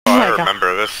my I god.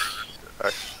 remember this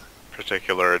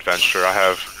particular adventure. I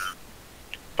have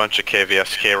a bunch of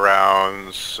KVSK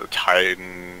rounds, a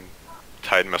Titan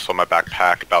missile in my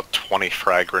backpack, about 20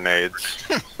 frag grenades.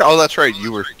 Oh, that's right.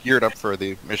 You were geared up for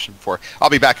the mission before. I'll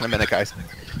be back in a minute, guys.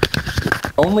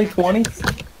 Only 20?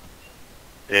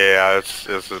 Yeah, it's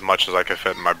as much as I could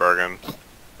fit in my Bergen.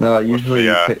 No, usually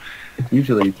the,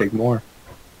 usually you take more.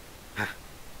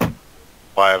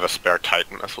 Well, I have a spare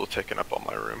Titan missile taking up all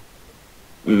my room.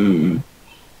 Mm.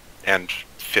 And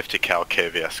 50 cal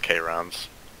KVSK rounds.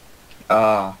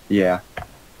 Yeah. Yeah.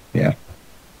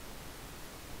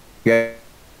 Yeah.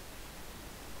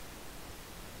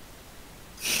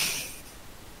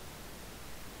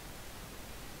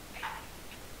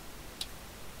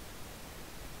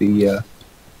 The,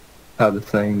 how the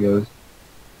saying goes.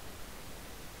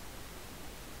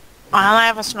 I only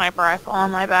have a sniper rifle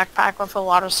in my backpack with a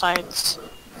lot of sights.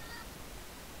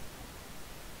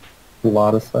 A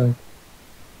lot of sight.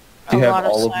 Do you have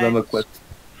all of them equipped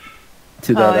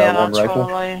to that one rifle?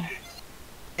 Totally.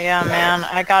 Yeah, man.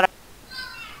 I got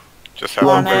Just have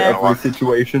One for one every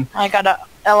situation. I got a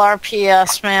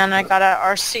LRPS, man. I got a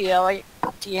RCL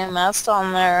DMS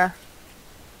on there.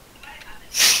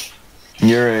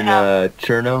 You're in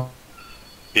Cherno?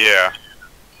 Yeah.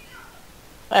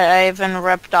 I even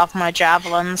ripped off my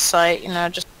javelin sight, you know,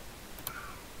 just...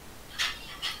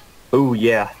 Oh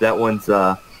yeah, that one's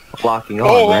locking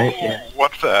on, right? Yeah.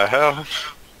 What the hell?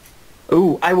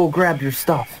 Ooh, I will grab your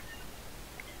stuff.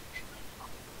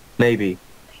 Maybe.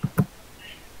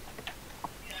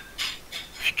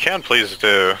 If you can, please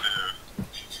do.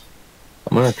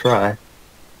 I'm gonna try.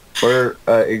 Where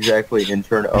exactly in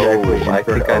Cherno? Oh, I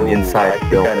think I'm inside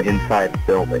the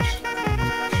building.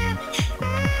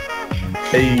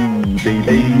 Hey,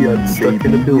 baby, I'm stuck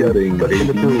in the building, baby.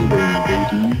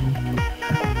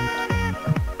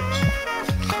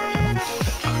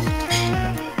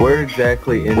 Where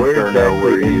exactly in Cherno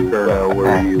were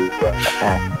you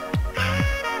at?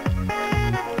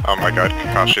 Oh my god,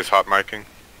 Kakashi's hot micing.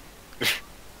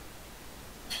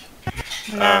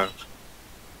 No.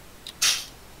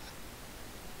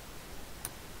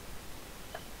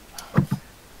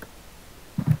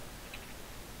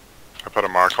 I put a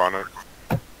mark on it.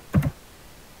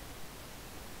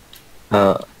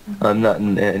 I'm not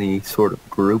in any sort of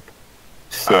group,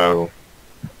 so...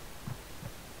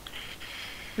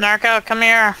 Narco, come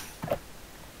here.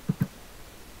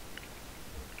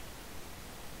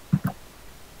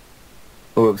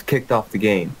 Oh, it was kicked off the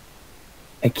game.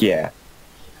 Heck yeah.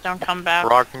 Don't come back.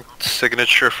 Rock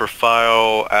signature for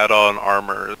file add-on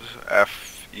armors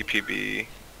FEPB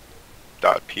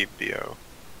 .pbo.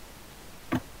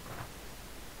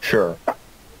 Sure.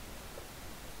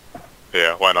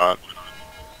 Yeah, why not?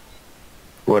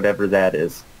 Whatever that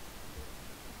is.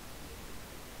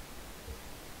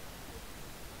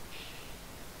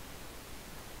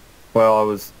 Well, I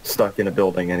was stuck in a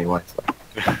building anyway,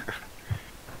 so...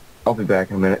 I'll be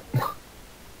back in a minute.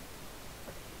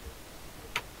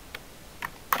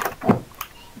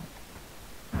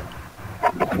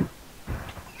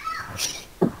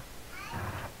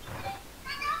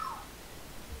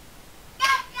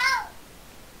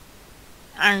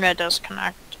 I'm gonna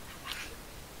disconnect.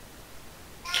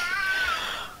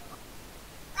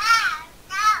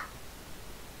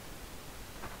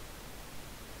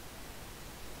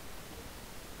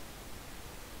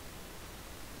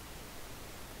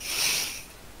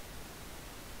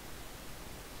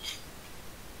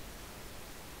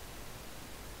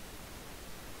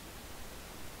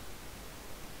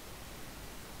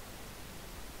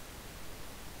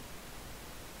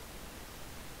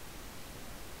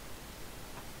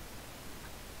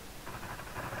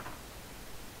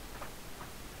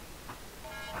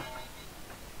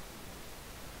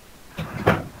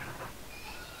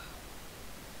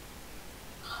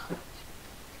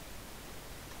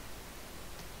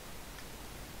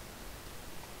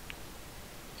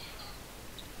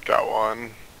 Got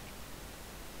one.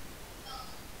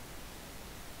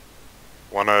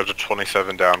 1 out of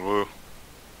 27 down, woo.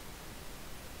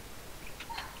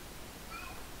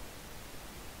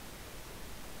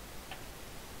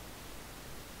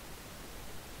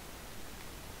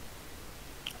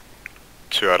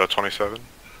 Two out of 27.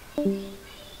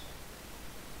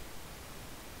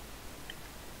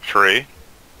 3.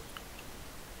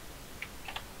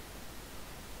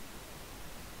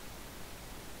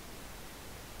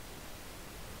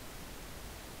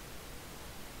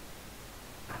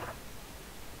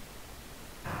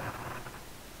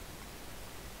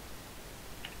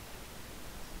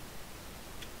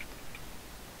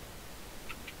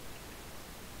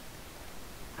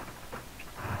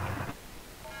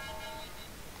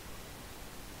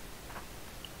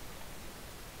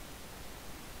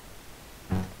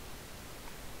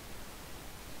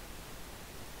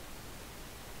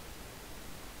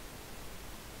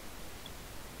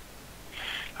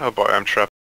 Oh boy, I'm trapped.